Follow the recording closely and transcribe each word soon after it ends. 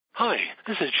Hi,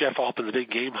 this is Jeff Altman, the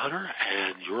Big Game Hunter,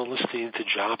 and you're listening to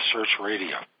Job Search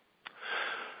Radio.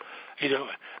 You know,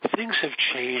 things have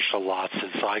changed a lot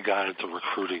since I got into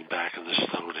recruiting back in the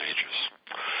Stone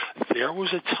Ages. There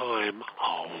was a time,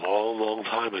 a long, long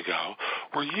time ago,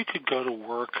 where you could go to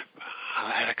work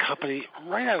at a company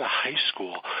right out of high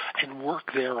school and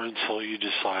work there until you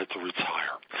decide to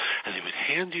retire. And they would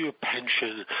hand you a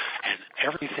pension, and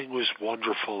everything was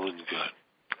wonderful and good.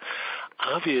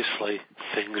 Obviously,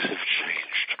 things have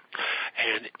changed.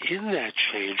 And in that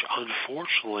change,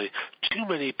 unfortunately, too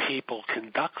many people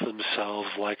conduct themselves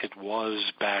like it was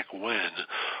back when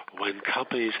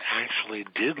companies actually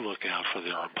did look out for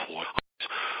their employees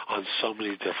on so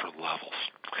many different levels.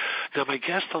 Now, my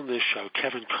guest on this show,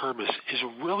 Kevin Kermes, is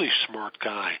a really smart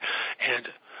guy, and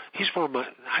he's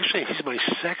my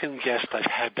second guest I've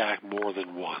had back more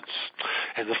than once.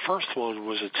 And the first one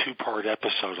was a two-part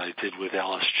episode I did with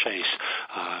Alice Chase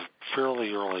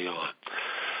fairly early on.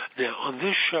 Now, on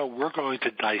this show, we're going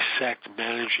to dissect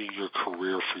managing your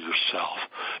career for yourself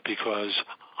because,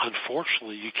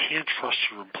 unfortunately, you can't trust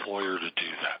your employer to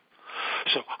do that.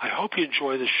 So I hope you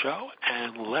enjoy the show,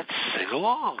 and let's sing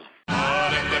along.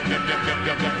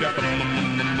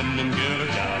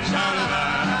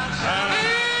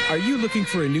 Are you looking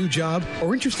for a new job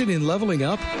or interested in leveling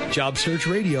up? Job Search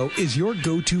Radio is your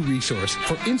go-to resource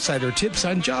for insider tips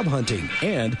on job hunting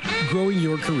and growing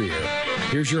your career.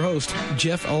 Here's your host,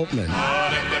 Jeff Altman.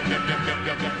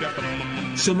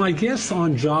 So my guest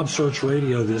on Job Search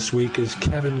Radio this week is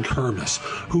Kevin Kermes,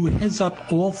 who heads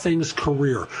up All Things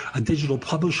Career, a digital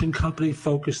publishing company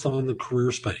focused on the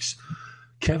career space.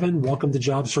 Kevin, welcome to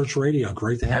Job Search Radio.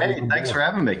 Great to have you. Hey, thanks for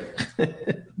having me.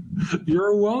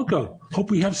 You're welcome.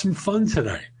 Hope we have some fun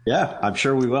today. Yeah, I'm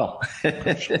sure we will.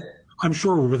 I'm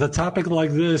sure with a topic like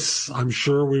this, I'm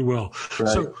sure we will. Right.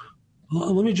 So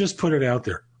let me just put it out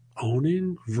there.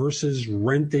 Owning versus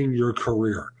renting your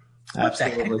career. What the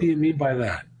heck do you mean by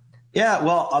that? Yeah,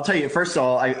 well, I'll tell you, first of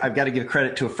all, I've got to give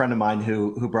credit to a friend of mine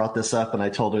who brought this up, and I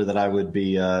told her that I would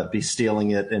be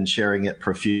stealing it and sharing it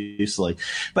profusely.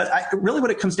 But really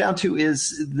what it comes down to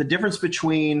is the difference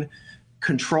between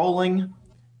controlling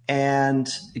and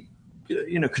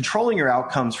controlling your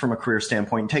outcomes from a career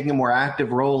standpoint and taking a more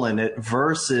active role in it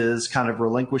versus kind of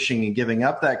relinquishing and giving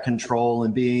up that control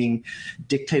and being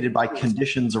dictated by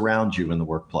conditions around you in the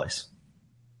workplace.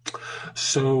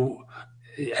 So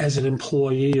as an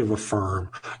employee of a firm,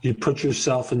 you put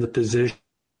yourself in the position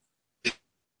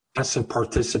as a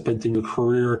participant in your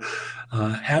career,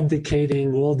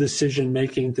 abdicating all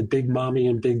decision-making to big mommy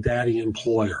and big daddy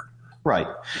employer. Right.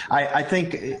 I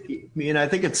think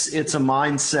it's a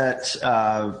mindset.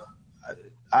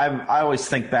 I always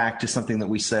think back to something that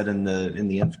we said in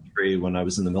the infantry when I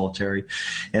was in the military,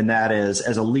 and that is,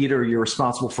 as a leader, you're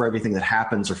responsible for everything that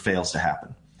happens or fails to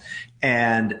happen.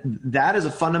 And that is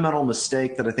a fundamental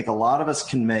mistake that I think a lot of us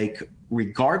can make,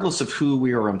 regardless of who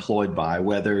we are employed by,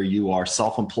 whether you are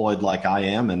self-employed like I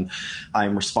am, and I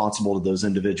am responsible to those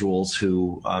individuals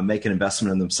who make an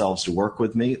investment in themselves to work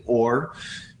with me, or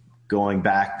going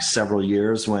back several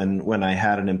years when I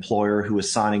had an employer who was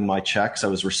signing my checks, I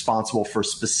was responsible for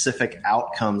specific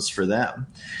outcomes for them.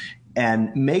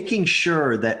 And making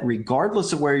sure that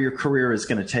regardless of where your career is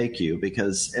going to take you,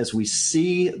 because as we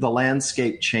see the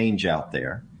landscape change out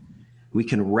there, we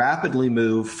can rapidly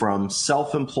move from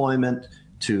self-employment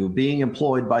to being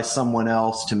employed by someone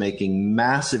else to making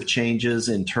massive changes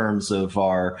in terms of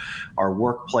our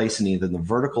workplace and even the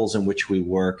verticals in which we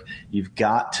work. You've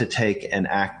got to take an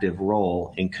active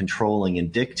role in controlling and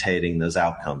dictating those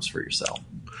outcomes for yourself.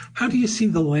 How do you see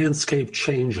the landscape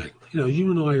changing?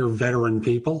 You and I are veteran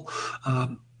people.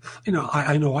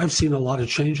 I know I've seen a lot of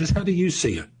changes. How do you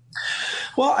see it?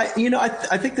 Well, I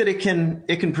think that it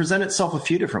can present itself a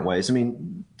few different ways. I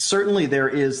mean, certainly there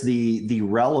is the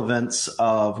relevance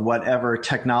of whatever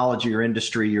technology or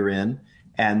industry you're in,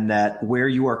 and that where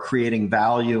you are creating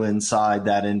value inside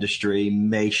that industry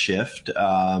may shift.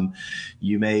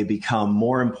 You may become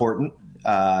more important.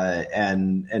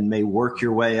 And may work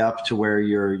your way up to where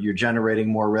you're generating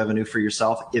more revenue for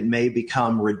yourself. It may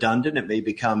become redundant. It may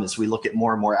become, as we look at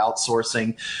more and more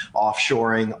outsourcing,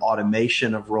 offshoring,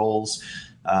 automation of roles,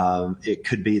 it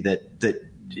could be that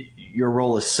your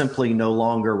role is simply no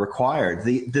longer required.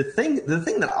 The thing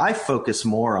that I focus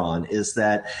more on is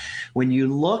that when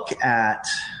you look at,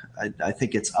 I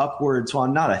think it's upwards. Well,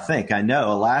 not I think, I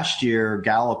know. Last year,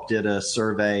 Gallup did a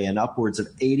survey, and upwards of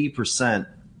 80%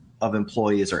 of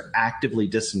employees are actively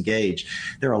disengaged.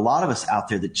 There are a lot of us out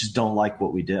there that just don't like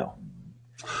what we do.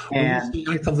 And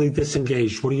actively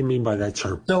disengaged, what do you mean by that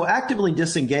term? So actively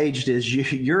disengaged is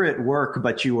you're at work,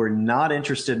 but you are not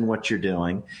interested in what you're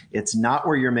doing. It's not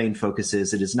where your main focus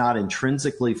is. It is not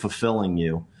intrinsically fulfilling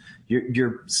you.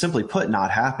 You're simply put,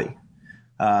 not happy.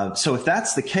 So if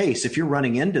that's the case, if you're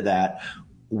running into that,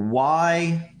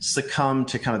 why succumb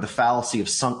to kind of the fallacy of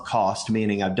sunk cost,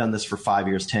 meaning I've done this for 5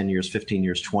 years, 10 years, 15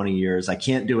 years, 20 years. I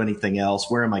can't do anything else.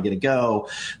 Where am I going to go?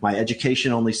 My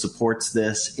education only supports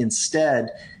this.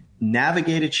 Instead,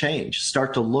 navigate a change.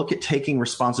 Start to look at taking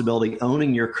responsibility,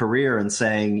 owning your career and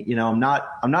saying, I'm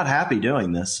not happy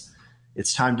doing this.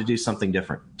 It's time to do something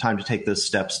different. Time to take those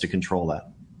steps to control that.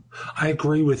 I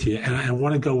agree with you, and I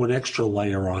want to go an extra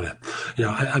layer on it.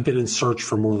 I've been in search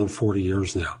for more than 40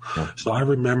 years now. Yeah. So I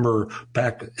remember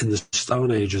back in the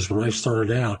Stone Ages when I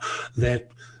started out that,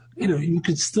 you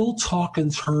could still talk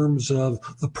in terms of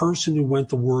the person who went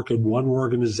to work in one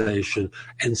organization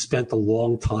and spent a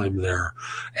long time there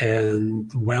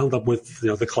and wound up with,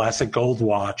 the classic gold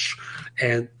watch.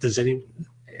 And does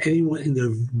anyone in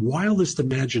their wildest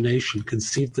imagination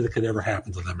conceive that it could ever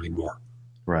happen to them anymore?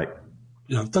 Right.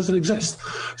 It doesn't exist.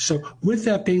 So with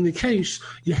that being the case,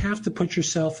 you have to put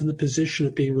yourself in the position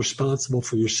of being responsible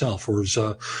for yourself. Or as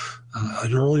an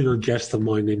earlier guest of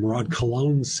mine named Rod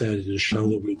Colon said in a show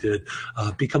that we did,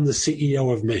 become the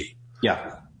CEO of me.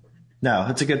 Yeah. No,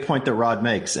 that's a good point that Rod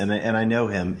makes, and I know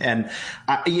him. And,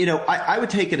 I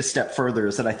would take it a step further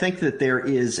is that I think that there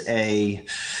is a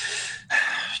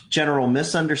general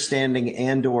misunderstanding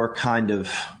and or kind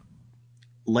of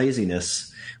laziness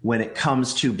when it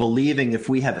comes to believing if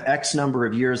we have X number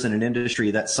of years in an industry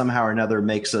that somehow or another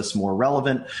makes us more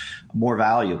relevant, more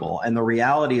valuable. And the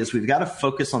reality is we've got to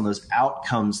focus on those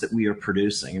outcomes that we are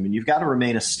producing. I mean, you've got to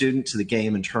remain a student to the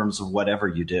game in terms of whatever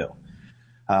you do.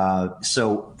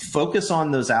 So focus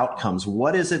on those outcomes.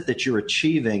 What is it that you're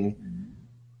achieving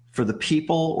for the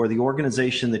people or the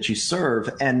organization that you serve?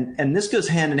 And this goes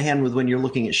hand in hand with when you're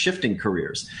looking at shifting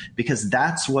careers, because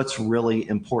that's what's really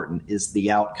important is the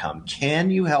outcome.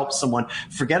 Can you help someone?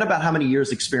 Forget about how many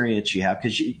years experience you have,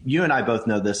 because you and I both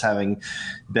know this, having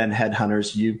been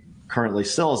headhunters. You currently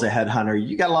still as a headhunter,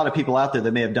 you got a lot of people out there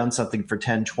that may have done something for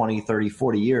 10, 20, 30,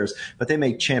 40 years, but they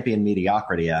may champion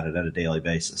mediocrity at it on a daily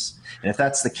basis. And if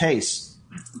that's the case,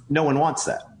 no one wants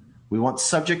that. We want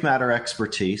subject matter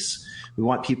expertise. We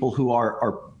want people who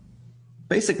are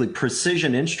basically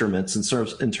precision instruments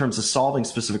in terms of solving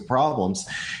specific problems.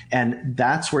 And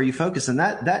that's where you focus. And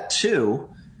that too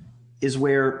is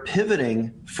where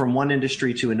pivoting from one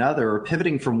industry to another, or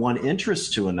pivoting from one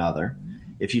interest to another,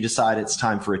 if you decide it's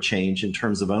time for a change in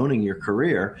terms of owning your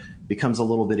career, becomes a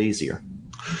little bit easier.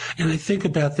 And I think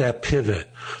about that pivot.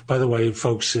 By the way,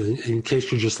 folks, in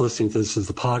case you're just listening to this as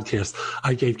the podcast,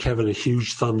 I gave Kevin a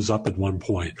huge thumbs up at one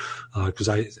point because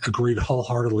I agreed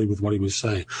wholeheartedly with what he was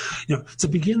saying. To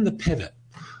begin the pivot,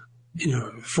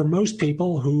 for most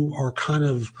people who are kind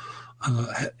of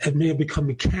may have become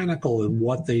mechanical in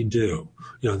what they do.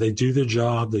 They do their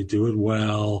job, they do it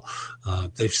well,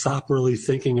 they've stopped really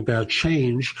thinking about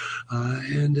change,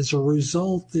 and as a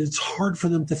result, it's hard for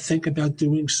them to think about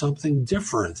doing something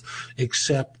different,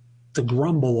 except to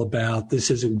grumble about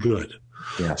this isn't good.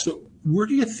 Yeah. So where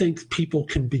do you think people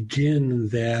can begin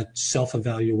that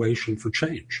self-evaluation for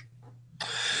change?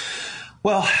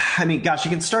 Well, I mean, gosh,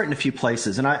 you can start in a few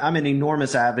places, and I'm an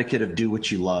enormous advocate of do what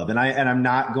you love, and I'm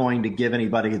not going to give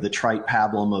anybody the trite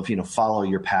pablum of follow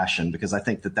your passion, because I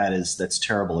think that's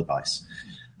terrible advice.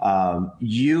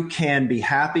 You can be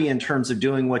happy in terms of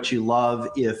doing what you love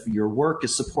if your work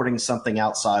is supporting something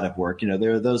outside of work.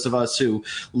 There are those of us who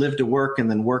live to work and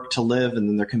then work to live, and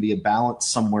then there can be a balance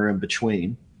somewhere in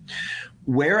between.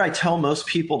 Where I tell most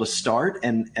people to start,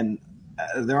 and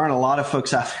there aren't a lot of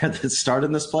folks out there that start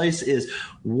in this place, is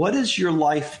what does your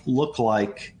life look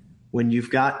like when you've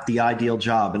got the ideal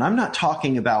job? And I'm not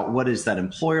talking about what does that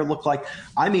employer look like.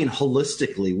 I mean,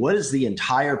 holistically, what does the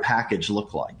entire package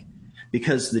look like?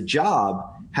 Because the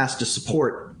job has to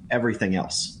support everything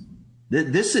else.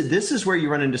 This is where you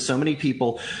run into so many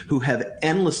people who have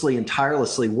endlessly and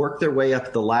tirelessly worked their way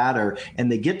up the ladder, and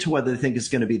they get to what they think is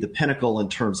going to be the pinnacle in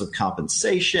terms of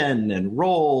compensation and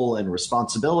role and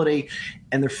responsibility,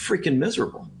 and they're freaking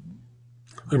miserable.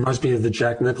 It reminds me of the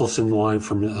Jack Nicholson line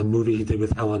from a movie he did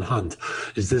with Helen Hunt.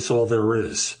 Is this all there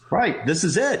is? Right. This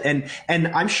is it. And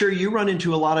I'm sure you run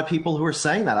into a lot of people who are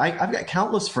saying that. I've got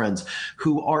countless friends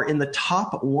who are in the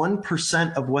top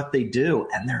 1% of what they do,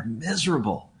 and they're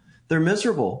miserable. They're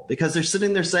miserable because they're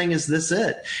sitting there saying, is this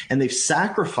it? And they've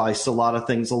sacrificed a lot of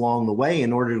things along the way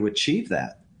in order to achieve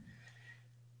that.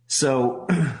 So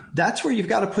that's where you've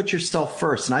got to put yourself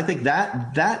first. And I think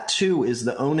that too is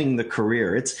the owning the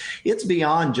career. It's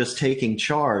beyond just taking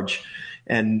charge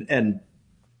and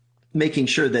making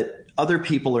sure that other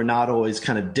people are not always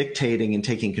kind of dictating and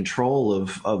taking control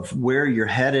of where you're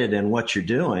headed and what you're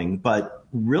doing, but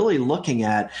really looking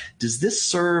at, does this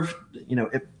serve,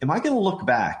 am I going to look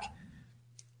back?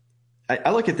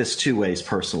 I look at this two ways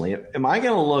personally. Am I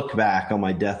going to look back on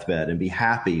my deathbed and be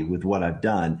happy with what I've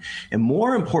done? And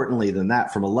more importantly than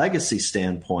that, from a legacy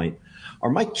standpoint, are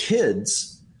my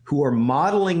kids who are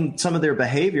modeling some of their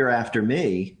behavior after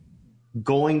me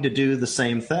going to do the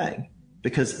same thing?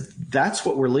 Because that's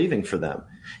what we're leaving for them.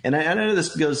 And I know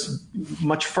this goes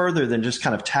much further than just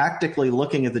kind of tactically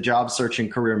looking at the job search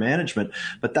and career management,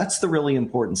 but that's the really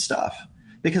important stuff.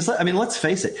 Because, let's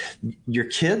face it, your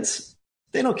kids,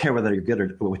 they don't care whether you're good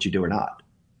at what you do or not.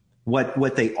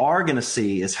 What they are going to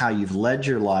see is how you've led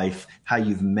your life, how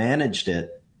you've managed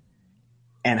it,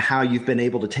 and how you've been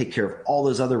able to take care of all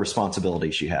those other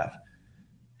responsibilities you have.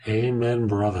 Amen,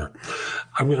 brother.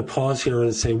 I'm going to pause here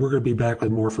and say we're going to be back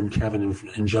with more from Kevin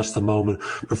in just a moment.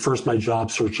 But first, my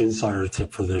job search insider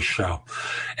tip for this show.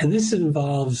 And this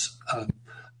involves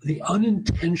the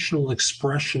unintentional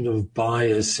expression of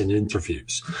bias in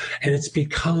interviews. And it's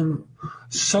become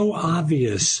so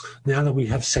obvious now that we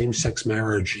have same-sex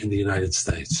marriage in the United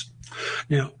States.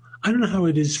 Now, I don't know how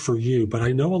it is for you, but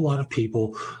I know a lot of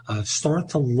people start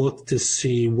to look to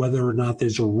see whether or not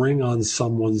there's a ring on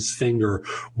someone's finger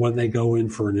when they go in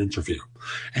for an interview.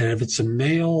 And if it's a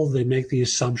male, they make the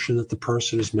assumption that the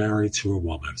person is married to a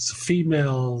woman. If it's a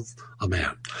female, a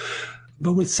man.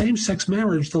 But with same-sex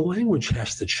marriage, the language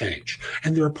has to change.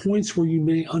 And there are points where you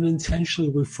may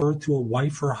unintentionally refer to a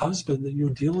wife or a husband that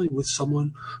you're dealing with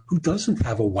someone who doesn't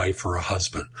have a wife or a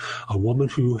husband, a woman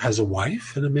who has a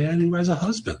wife and a man who has a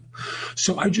husband.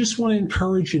 So I just want to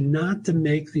encourage you not to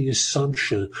make the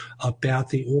assumption about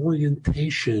the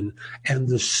orientation and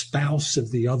the spouse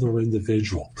of the other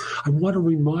individual. I want to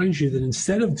remind you that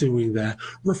instead of doing that,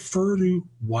 refer to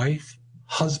wife,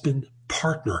 husband,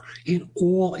 partner. In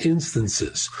all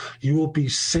instances, you will be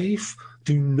safe,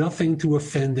 do nothing to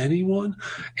offend anyone.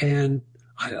 And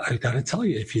I got to tell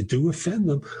you, if you do offend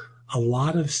them, a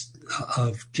lot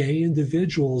of gay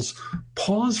individuals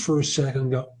pause for a second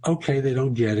and go, okay, they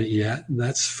don't get it yet, and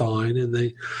that's fine. And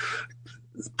they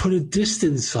put a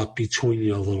distance up between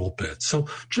you a little bit. So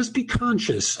just be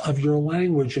conscious of your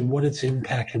language and what its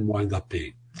impact can wind up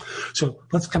being. So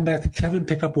let's come back to Kevin,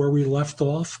 pick up where we left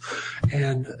off.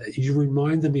 And you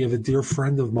reminded me of a dear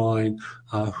friend of mine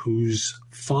whose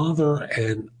father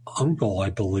and uncle, I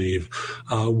believe,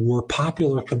 were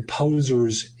popular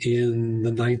composers in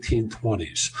the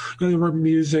 1920s. They wrote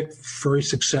music, very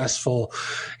successful.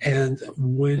 And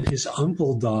when his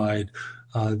uncle died,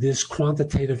 this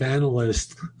quantitative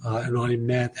analyst and I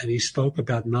met, and he spoke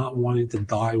about not wanting to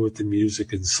die with the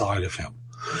music inside of him.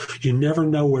 You never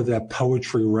know where that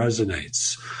poetry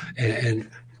resonates and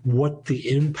what the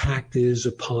impact is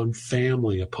upon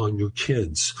family, upon your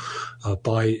kids,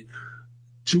 by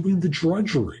doing the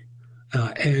drudgery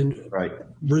and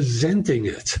resenting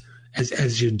it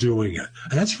as you're doing it.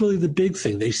 And that's really the big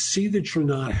thing. They see that you're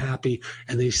not happy,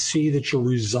 and they see that you're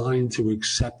resigned to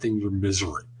accepting your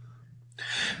misery.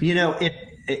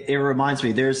 It reminds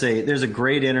me, there's a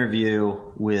great interview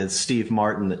with Steve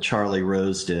Martin that Charlie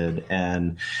Rose did,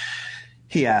 and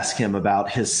he asked him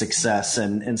about his success,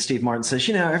 and Steve Martin says,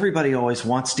 everybody always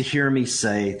wants to hear me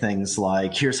say things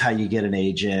like, here's how you get an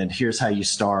agent, here's how you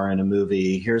star in a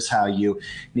movie, here's how you,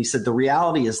 and he said, the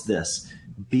reality is this,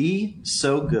 be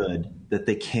so good that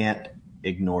they can't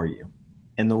ignore you.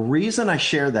 And the reason I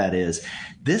share that is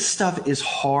this stuff is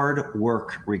hard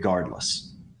work regardless.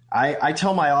 I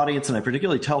tell my audience, and I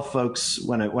particularly tell folks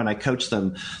when I coach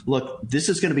them, look, this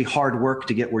is going to be hard work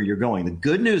to get where you're going. The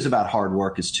good news about hard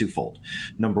work is twofold.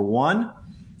 Number one,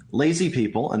 lazy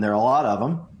people, and there are a lot of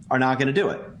them, are not going to do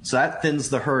it. So that thins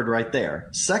the herd right there.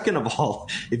 Second of all,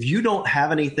 if you don't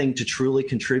have anything to truly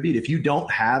contribute, if you don't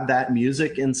have that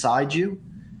music inside you,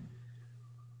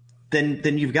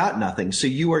 then you've got nothing. So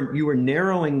you are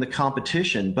narrowing the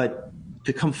competition. But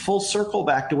to come full circle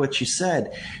back to what you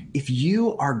said, if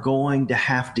you are going to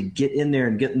have to get in there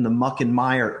and get in the muck and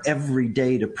mire every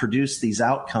day to produce these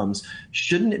outcomes,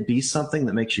 shouldn't it be something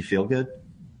that makes you feel good?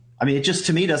 I mean, it just,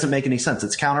 to me, doesn't make any sense.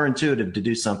 It's counterintuitive to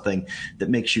do something that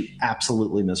makes you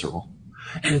absolutely miserable.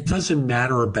 And it doesn't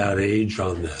matter about age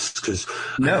on this, because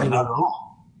not at all.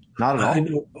 Not at all. I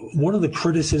know one of the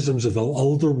criticisms of the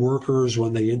older workers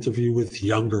when they interview with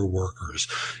younger workers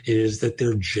is that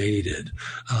they're jaded.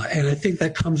 And I think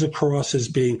that comes across as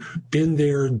being been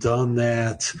there, done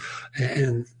that.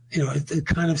 And it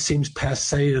kind of seems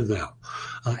passé to them.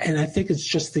 And I think it's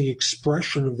just the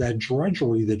expression of that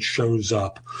drudgery that shows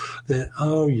up that,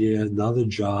 oh, yeah, another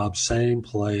job, same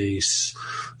place,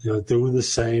 doing the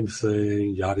same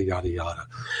thing, yada, yada, yada.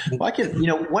 Well,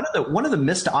 one of the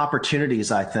missed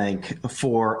opportunities, I think,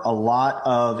 for a lot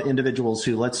of individuals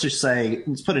who, let's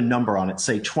put a number on it,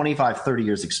 say 25, 30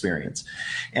 years experience.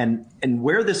 And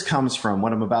where this comes from,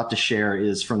 what I'm about to share,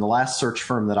 is from the last search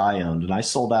firm that I owned, and I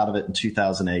sold out of it in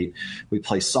 2008. We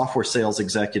placed software sales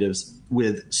executives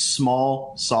with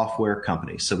small software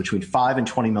companies, so between $5 and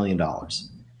 $20 million.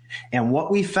 And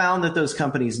what we found that those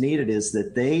companies needed is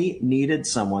that they needed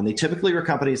someone. They typically were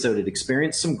companies that had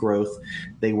experienced some growth.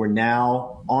 They were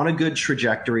now on a good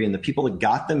trajectory, and the people that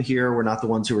got them here were not the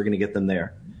ones who were going to get them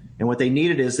there. And what they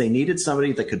needed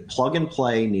somebody that could plug and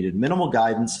play, needed minimal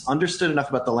guidance, understood enough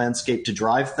about the landscape to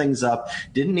drive things up,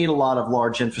 didn't need a lot of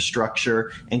large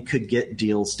infrastructure, and could get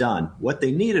deals done. What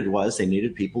they needed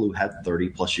people who had 30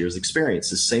 plus years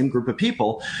experience, the same group of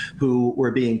people who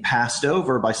were being passed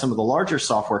over by some of the larger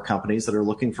software companies that are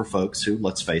looking for folks who,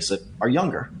 let's face it, are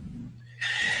younger.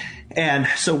 And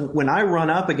so when I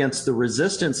run up against the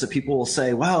resistance that people will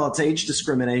say, well, it's age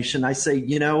discrimination, I say,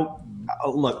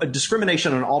 look,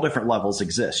 discrimination on all different levels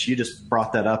exists. You just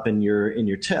brought that up in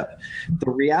your tip. The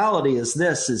reality is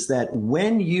that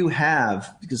when you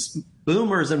have, because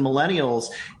boomers and millennials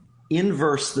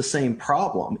inverse the same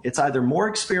problem, it's either more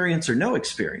experience or no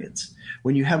experience.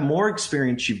 When you have more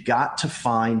experience, you've got to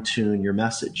fine tune your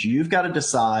message. You've got to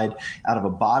decide, out of a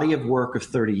body of work of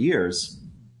 30 years,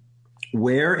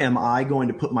 where am I going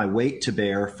to put my weight to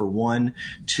bear for 1,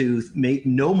 2,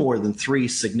 no more than 3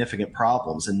 significant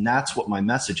problems? And that's what my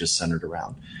message is centered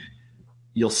around.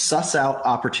 You'll suss out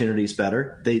opportunities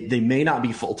better. They may not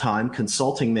be full-time.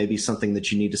 Consulting may be something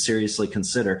that you need to seriously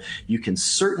consider. You can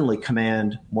certainly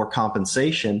command more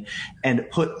compensation, and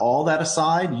put all that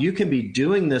aside. You can be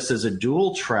doing this as a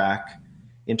dual track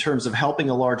in terms of helping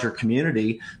a larger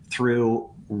community through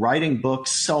writing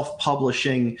books,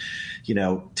 self-publishing,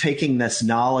 taking this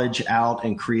knowledge out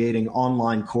and creating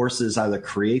online courses, either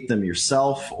create them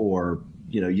yourself or,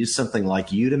 use something like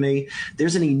Udemy.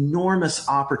 There's an enormous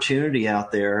opportunity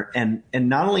out there, and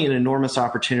not only an enormous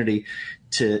opportunity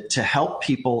to help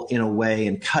people in a way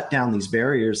and cut down these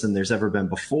barriers than there's ever been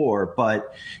before,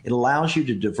 but it allows you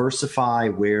to diversify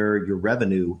where your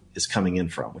revenue is coming in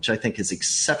from, which I think is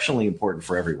exceptionally important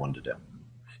for everyone to do.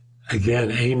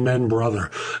 Again, amen, brother.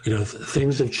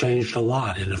 Things have changed a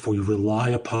lot. And if we rely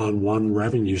upon one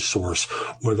revenue source,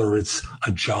 whether it's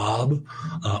a job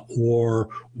or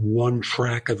one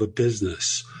track of a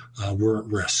business, we're at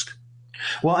risk.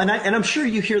 Well, and I'm sure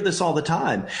you hear this all the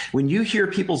time. When you hear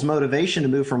people's motivation to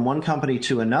move from one company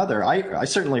to another, I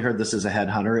certainly heard this as a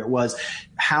headhunter. It was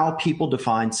how people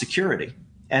define security.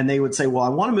 And they would say, well, I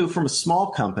want to move from a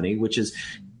small company, which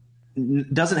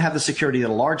doesn't have the security that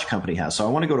a large company has. So I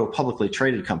want to go to a publicly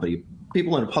traded company.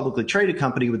 People in a publicly traded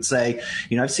company would say,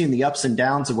 I've seen the ups and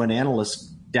downs of when analysts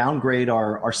downgrade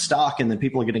our stock and then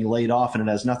people are getting laid off and it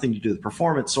has nothing to do with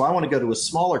performance. So I want to go to a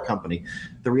smaller company.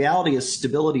 The reality is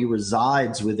stability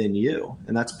resides within you.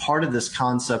 And that's part of this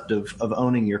concept of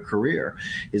owning your career,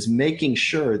 is making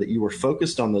sure that you are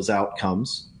focused on those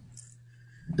outcomes,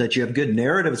 that you have good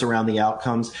narratives around the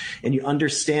outcomes, and you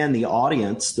understand the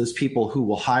audience, those people who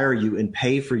will hire you and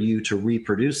pay for you to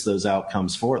reproduce those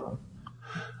outcomes for them.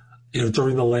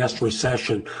 During the last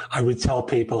recession, I would tell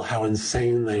people how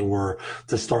insane they were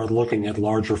to start looking at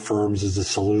larger firms as a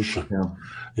solution.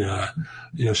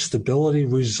 Stability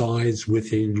resides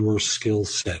within your skill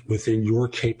set, within your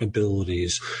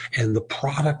capabilities, and the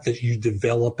product that you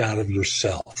develop out of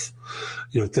yourself.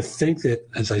 To think that,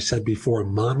 as I said before,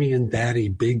 mommy and daddy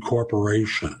big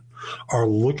corporation are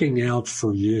looking out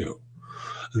for you,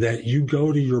 that you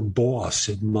go to your boss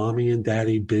at mommy and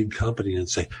daddy big company and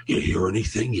say, you hear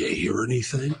anything? You hear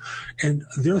anything? And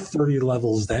they're 30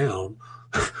 levels down.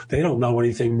 They don't know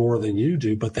anything more than you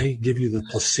do, but they give you the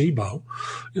placebo.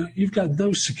 You've got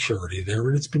no security there,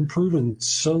 and it's been proven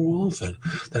so often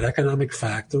that economic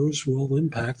factors will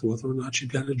impact whether or not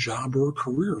you've got a job or a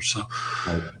career. So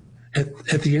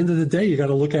at the end of the day, you got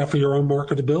to look out for your own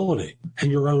marketability and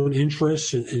your own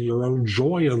interests and your own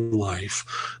joy in life.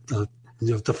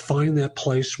 To find that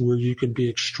place where you can be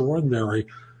extraordinary,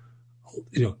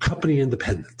 company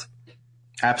independent.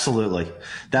 Absolutely.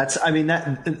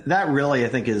 That really, I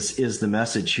think, is the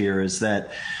message here, is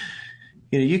that,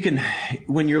 you can,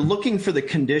 when you're looking for the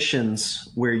conditions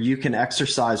where you can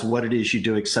exercise what it is you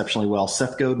do exceptionally well,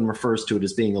 Seth Godin refers to it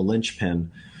as being a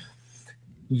linchpin.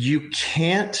 You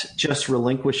can't just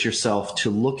relinquish yourself to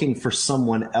looking for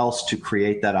someone else to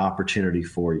create that opportunity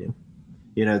for you.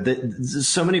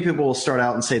 So many people will start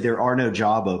out and say there are no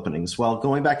job openings. Well,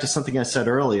 going back to something I said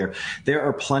earlier, there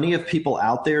are plenty of people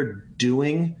out there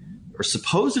doing or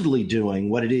supposedly doing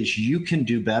what it is you can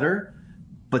do better,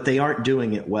 but they aren't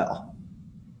doing it well.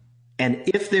 And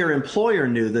if their employer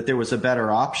knew that there was a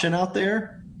better option out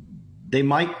there, they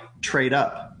might trade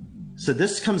up. So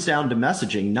this comes down to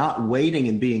messaging, not waiting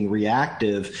and being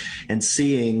reactive and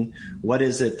seeing what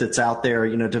is it that's out there,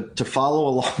 to follow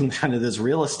along kind of this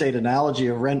real estate analogy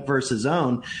of rent versus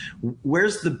own.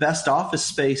 Where's the best office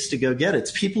space to go get it?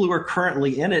 It's people who are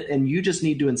currently in it, and you just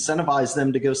need to incentivize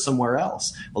them to go somewhere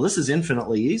else. Well, this is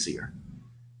infinitely easier.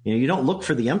 You don't look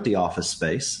for the empty office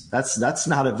space. That's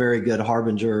not a very good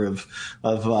harbinger of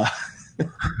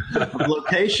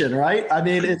location, right? I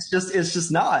mean, it's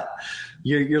just not.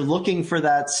 You're looking for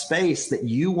that space that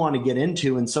you want to get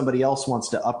into and somebody else wants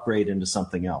to upgrade into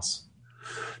something else.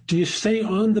 Do you stay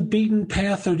on the beaten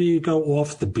path or do you go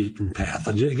off the beaten path?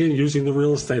 Again, using the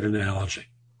real estate analogy.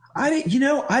 I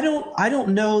don't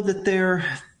know that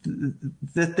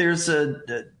there's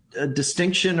a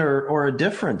distinction or a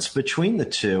difference between the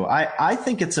two. I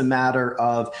think it's a matter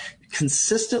of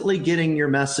consistently getting your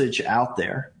message out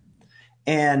there.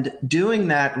 And doing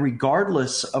that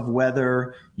regardless of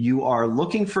whether you are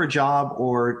looking for a job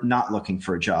or not looking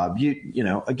for a job.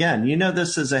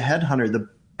 This as a headhunter, the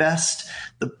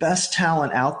best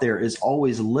talent out there is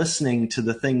always listening to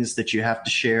the things that you have to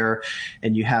share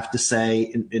and you have to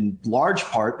say in large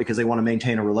part because they want to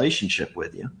maintain a relationship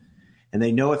with you. And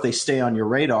they know if they stay on your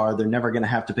radar, they're never going to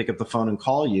have to pick up the phone and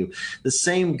call you. The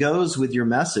same goes with your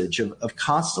message of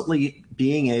constantly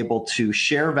being able to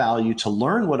share value, to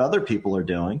learn what other people are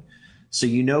doing so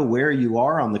you know where you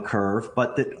are on the curve,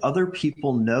 but that other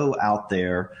people know out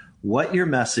there what your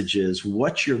message is,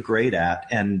 what you're great at,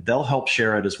 and they'll help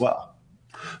share it as well.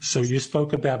 So you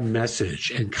spoke about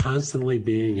message and constantly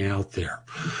being out there.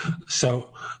 So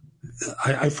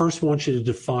I first want you to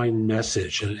define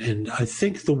message. And I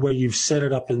think the way you've set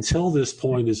it up until this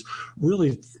point is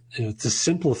really to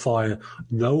simplify,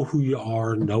 know who you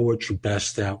are, know what you're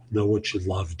best at, know what you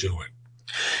love doing.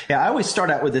 Yeah, I always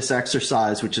start out with this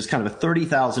exercise, which is kind of a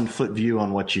 30,000-foot view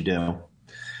on what you do.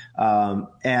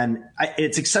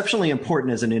 It's exceptionally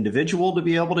important as an individual to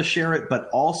be able to share it, but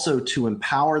also to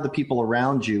empower the people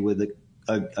around you with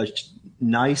a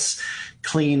nice,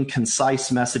 clean,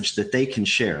 concise message that they can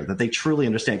share, that they truly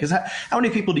understand. Because how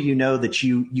many people do you know that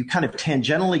you kind of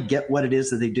tangentially get what it is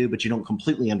that they do, but you don't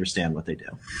completely understand what they do?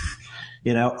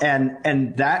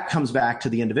 And that comes back to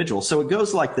the individual. So it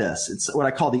goes like this. It's what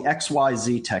I call the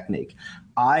XYZ technique.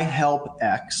 I help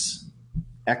X.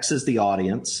 X is the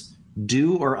audience.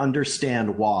 Do or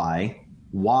understand why.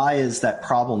 Why is that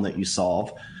problem that you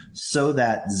solve? So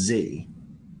that Z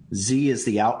is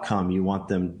the outcome you want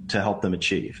them to help them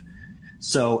achieve.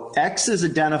 So X is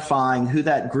identifying who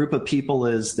that group of people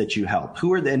is that you help.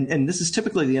 Who are and this is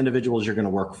typically the individuals you're going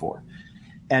to work for.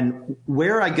 And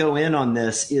where I go in on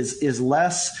this is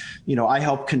less, I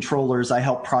help controllers, I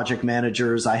help project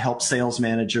managers, I help sales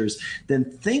managers. Then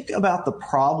think about the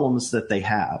problems that they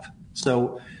have.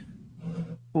 So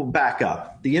we'll back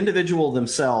up. The individual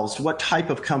themselves, what type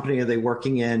of company are they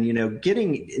working in?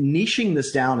 Niching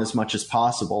this down as much as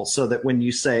possible so that when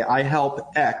you say, I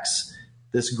help X,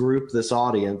 this group, this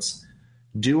audience,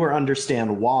 do or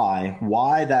understand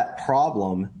why that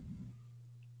problem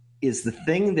is the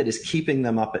thing that is keeping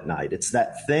them up at night. It's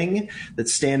that thing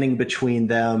that's standing between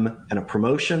them and a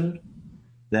promotion,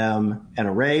 them and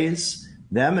a raise,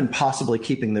 them and possibly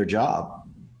keeping their job.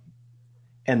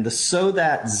 And so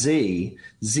that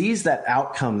Z's that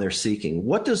outcome they're seeking.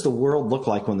 What does the world look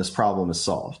like when this problem is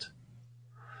solved?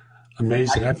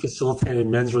 Amazing. I've facilitated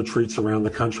men's retreats around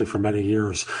the country for many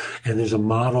years, and there's a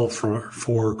model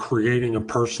for creating a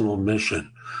personal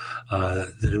mission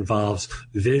that involves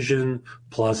vision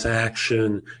plus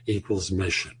action equals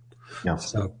mission. Yeah.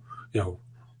 So,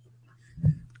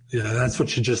 that's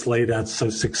what you just laid out so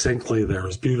succinctly there.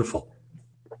 It's beautiful.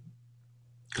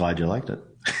 Glad you liked it.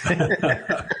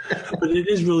 But it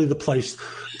is really the place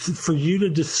for you to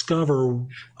discover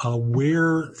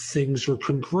where things are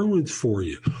congruent for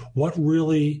you. What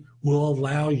really will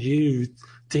allow you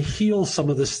to heal some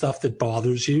of the stuff that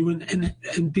bothers you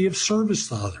and be of service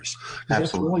to others.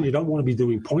 Because after all, you don't want to be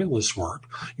doing pointless work.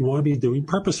 You want to be doing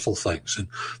purposeful things.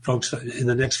 And folks, in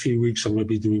the next few weeks, I'm going to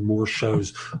be doing more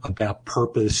shows about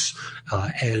purpose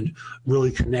and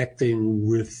really connecting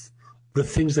with the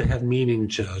things that have meaning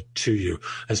to you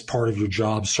as part of your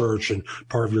job search and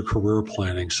part of your career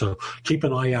planning. So keep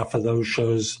an eye out for those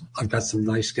shows. I've got some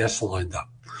nice guests lined up.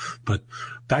 But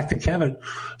back to Kevin.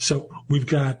 So we've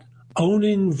got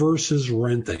owning versus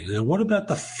renting. And what about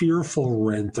the fearful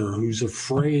renter who's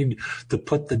afraid to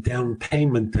put the down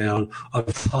payment down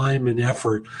of time and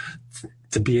effort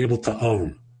to be able to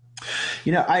own?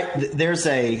 You know, there's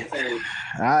I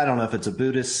don't know if it's a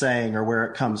Buddhist saying or where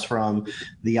it comes from.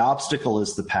 The obstacle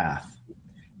is the path.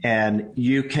 And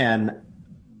you can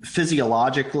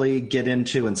physiologically get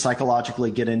into and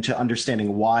psychologically get into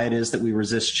understanding why it is that we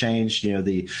resist change. You know,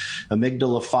 the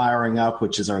amygdala firing up,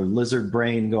 which is our lizard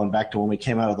brain going back to when we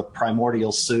came out of the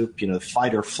primordial soup, you know,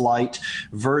 fight or flight,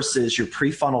 versus your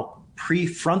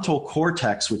prefrontal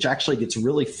cortex, which actually gets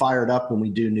really fired up when we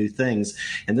do new things.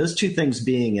 And those two things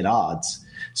being at odds.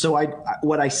 So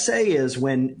what I say is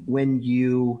when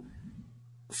you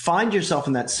find yourself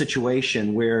in that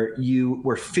situation where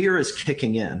fear is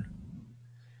kicking in,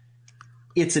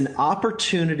 it's an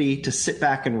opportunity to sit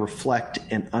back and reflect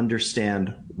and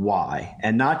understand why,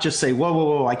 and not just say,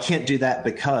 whoa, I can't do that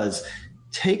because.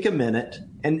 Take a minute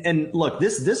and look,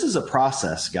 this is a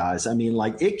process, guys. I mean,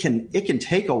 like it can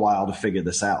take a while to figure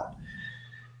this out.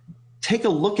 Take a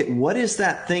look at what is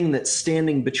that thing that's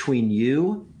standing between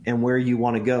you and where you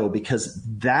want to go, because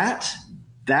that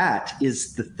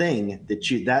is the thing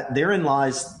that therein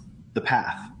lies the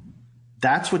path.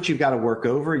 That's what you've got to work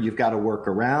over. You've got to work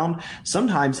around.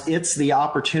 Sometimes it's the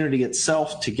opportunity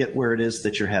itself to get where it is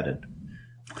that you're headed.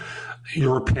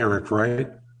 You're a parent, right?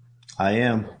 I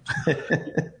am.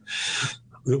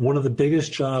 One of the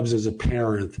biggest jobs as a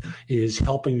parent is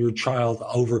helping your child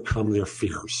overcome their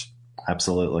fears.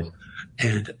 Absolutely.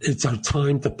 And it's our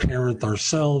time to parent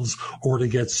ourselves or to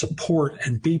get support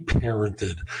and be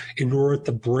parented in order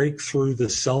to break through the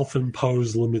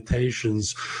self-imposed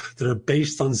limitations that are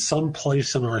based on some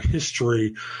place in our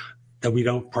history that we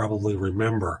don't probably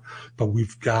remember. But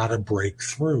we've got to break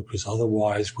through, because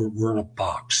otherwise we're in a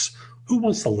box. Who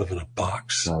wants to live in a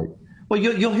box? Right. Well,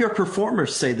 you'll hear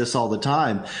performers say this all the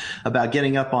time about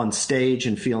getting up on stage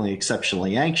and feeling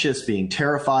exceptionally anxious, being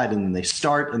terrified, and then they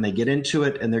start and they get into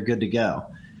it and they're good to go.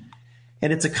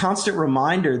 And it's a constant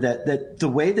reminder that the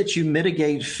way that you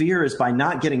mitigate fear is by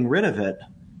not getting rid of it,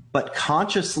 but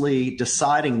consciously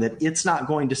deciding that it's not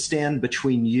going to stand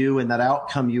between you and that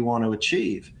outcome you want to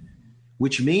achieve,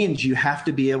 which means you have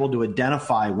to be able to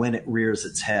identify when it rears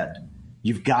its head.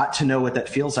 You've got to know what that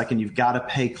feels like, and you've got to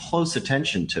pay close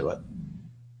attention to it.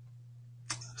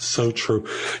 So true.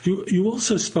 You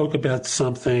also spoke about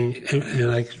something,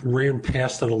 and I ran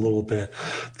past it a little bit,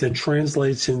 that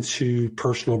translates into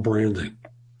personal branding.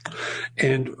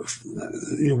 And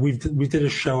you know, we did a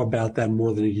show about that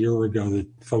more than a year ago that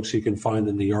folks you can find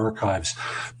in the archives.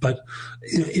 But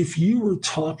if you were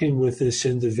talking with this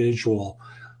individual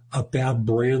about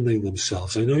branding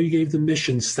themselves, I know you gave the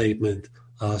mission statement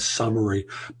summary,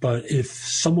 but if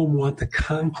someone wanted to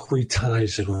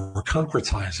concretize it or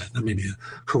concretize it, that may be the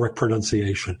correct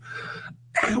pronunciation,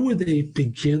 how would they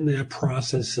begin that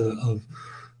process of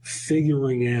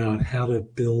figuring out how to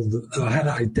build, how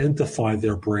to identify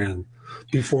their brand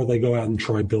before they go out and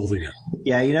try building it?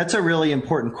 Yeah, that's a really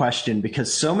important question,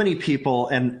 because so many people,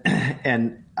 and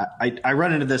I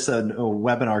run into this in a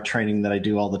webinar training that I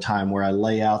do all the time, where I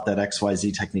lay out that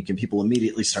XYZ technique and people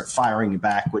immediately start firing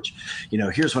back, which,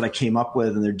 here's what I came up with.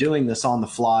 And they're doing this on the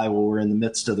fly while we're in the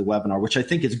midst of the webinar, which I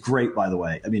think is great, by the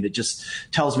way. I mean, it just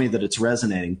tells me that it's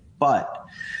resonating. But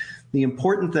the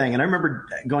important thing, and I remember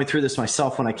going through this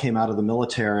myself when I came out of the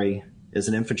military as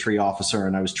an infantry officer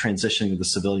and I was transitioning to the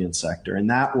civilian sector. And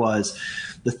that was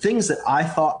the things that I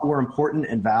thought were important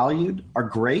and valued are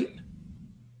great,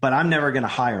 but I'm never going to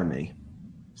hire me.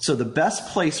 So the best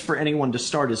place for anyone to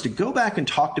start is to go back and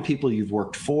talk to people you've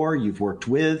worked for, you've worked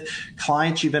with,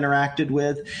 clients you've interacted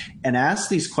with, and ask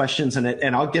these questions.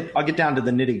 And I'll get down to the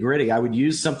nitty gritty. I would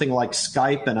use something like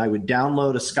Skype, and I would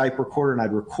download a Skype recorder and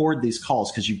I'd record these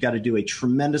calls, because you've got to do a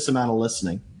tremendous amount of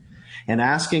listening and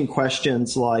asking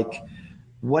questions like,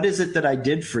 what is it that I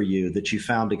did for you that you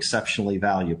found exceptionally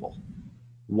valuable?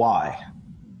 Why?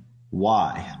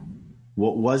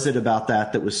 What was it about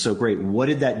that was so great? What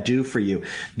did that do for you?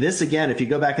 This, again, if you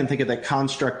go back and think of that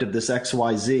construct of this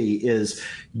XYZ, is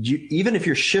even if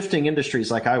you're shifting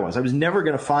industries like I was never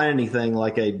going to find anything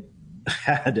like I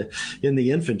had in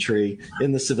the infantry,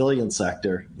 in the civilian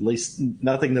sector, at least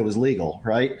nothing that was legal,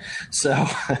 right? So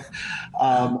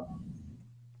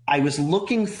I was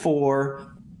looking for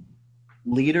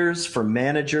leaders, for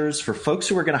managers, for folks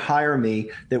who were going to hire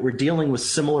me that were dealing with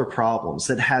similar problems,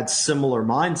 that had similar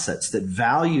mindsets, that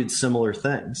valued similar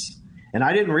things. And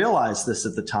I didn't realize this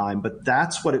at the time, but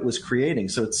that's what it was creating.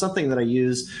 So it's something that I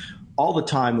use all the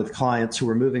time with clients who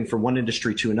are moving from one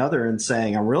industry to another and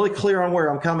saying, I'm really clear on where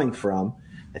I'm coming from.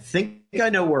 I think I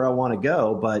know where I want to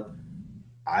go, but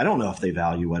I don't know if they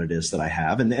value what it is that I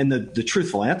have. And the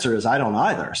truthful answer is I don't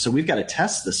either. So we've got to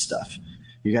test this stuff.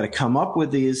 You got to come up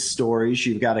with these stories.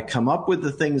 You've got to come up with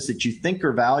the things that you think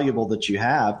are valuable that you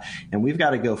have. And we've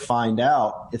got to go find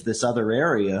out if this other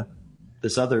area,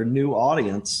 this other new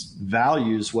audience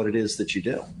values what it is that you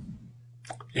do.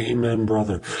 Amen,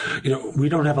 brother. We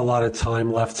don't have a lot of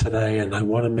time left today, and I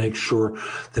want to make sure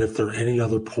that if there are any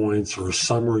other points or a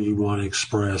summary you want to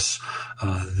express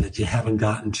that you haven't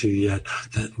gotten to yet,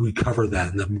 that we cover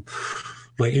that. And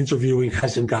my interviewing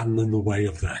hasn't gotten in the way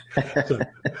of that. So.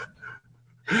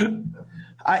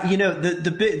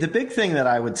 The big thing that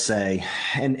I would say,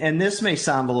 and this may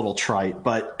sound a little trite,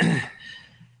 but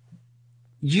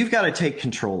you've got to take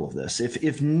control of this.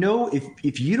 If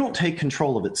you don't take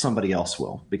control of it, somebody else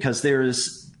will, because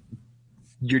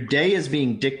your day is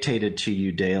being dictated to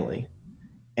you daily.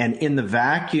 And in the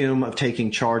vacuum of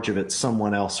taking charge of it,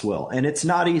 someone else will. And it's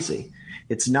not easy.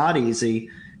 It's not easy,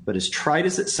 but as trite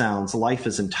as it sounds, life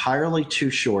is entirely too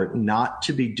short not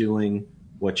to be doing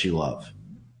what you love.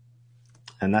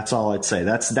 And that's all I'd say.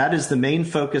 That is the main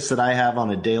focus that I have on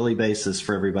a daily basis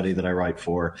for everybody that I write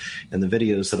for, and the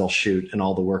videos that I'll shoot and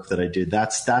all the work that I do.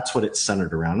 That's what it's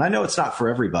centered around. And I know it's not for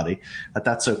everybody, but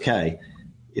that's okay.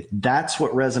 If that's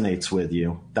what resonates with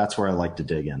you, that's where I like to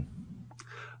dig in.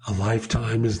 A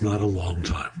lifetime is not a long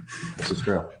time. This is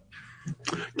true.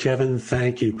 Kevin,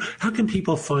 thank you. How can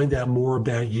people find out more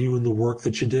about you and the work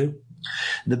that you do?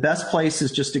 The best place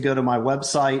is just to go to my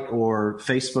website or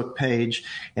Facebook page,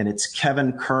 and it's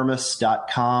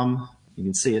kevinkermes.com. You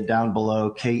can see it down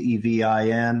below,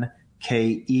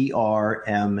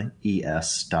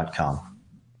 KevinKermes.com.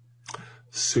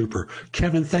 Super.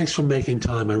 Kevin, thanks for making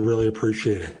time. I really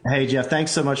appreciate it. Hey, Jeff,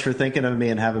 thanks so much for thinking of me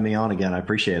and having me on again. I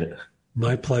appreciate it.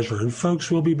 My pleasure. And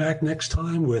folks, we'll be back next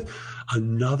time with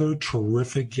another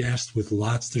terrific guest with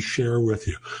lots to share with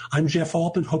you. I'm Jeff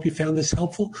Altman. Hope you found this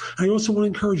helpful. I also want to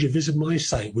encourage you to visit my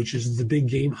site, which is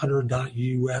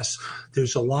thebiggamehunter.us.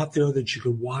 There's a lot there that you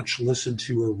can watch, listen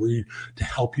to, or read to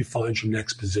help you find your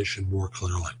next position more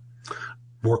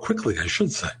quickly, I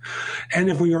should say. And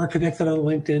if we are connected on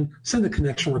LinkedIn, send a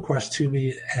connection request to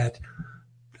me at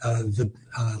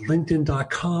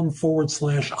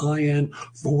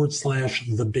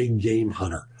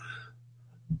linkedin.com/IN/the-big-game-hunter.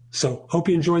 So hope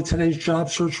you enjoyed today's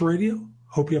Job Search Radio.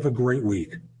 Hope you have a great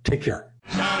week. Take care.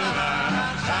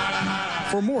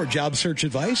 For more job search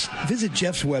advice, visit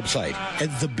Jeff's website at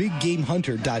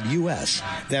thebiggamehunter.us.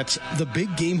 That's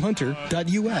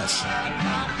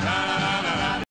thebiggamehunter.us.